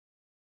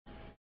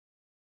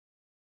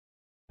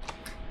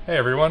Hey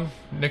everyone,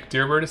 Nick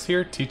Dearbird is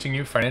here teaching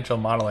you financial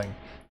modeling.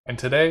 And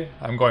today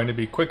I'm going to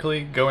be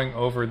quickly going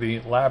over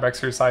the lab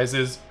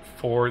exercises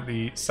for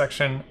the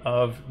section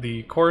of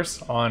the course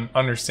on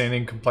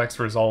understanding complex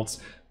results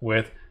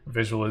with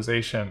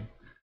visualization.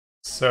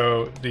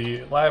 So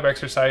the lab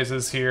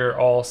exercises here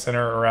all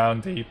center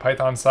around the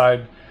Python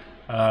side,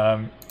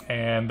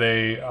 and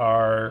they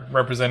are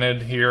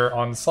represented here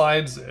on the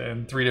slides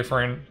in three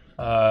different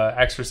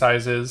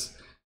exercises.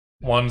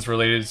 One's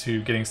related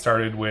to getting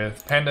started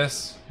with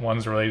Pandas,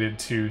 one's related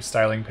to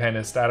styling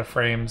Pandas data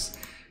frames,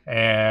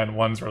 and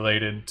one's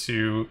related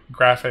to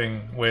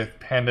graphing with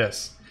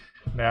Pandas.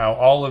 Now,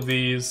 all of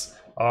these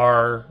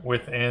are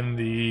within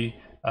the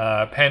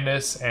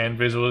Pandas and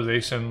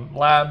visualization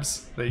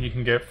labs that you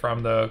can get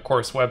from the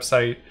course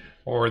website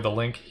or the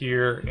link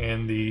here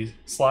in the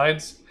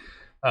slides.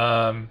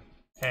 And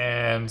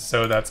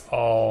so that's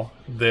all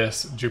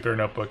this Jupyter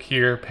notebook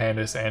here,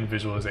 Pandas and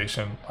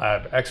visualization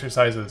lab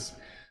exercises.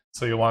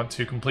 So you'll want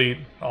to complete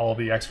all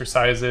the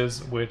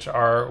exercises which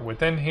are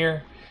within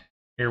here.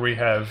 Here we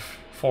have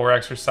 4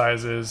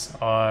 exercises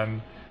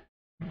on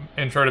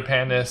Intro to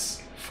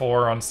Pandas,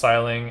 4 on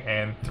styling,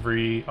 and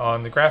 3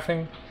 on the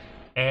graphing.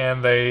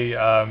 And they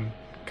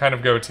kind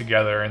of go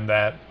together in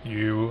that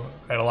and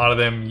a lot of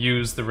them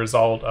use the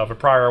result of a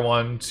prior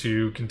one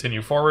to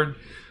continue forward.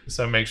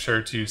 So make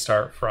sure to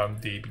start from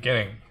the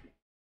beginning.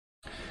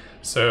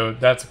 So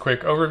that's a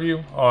quick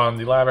overview on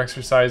the lab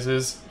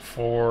exercises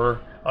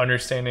for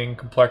understanding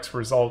complex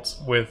results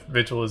with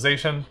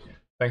visualization.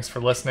 Thanks for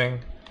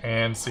listening,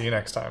 and see you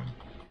next time.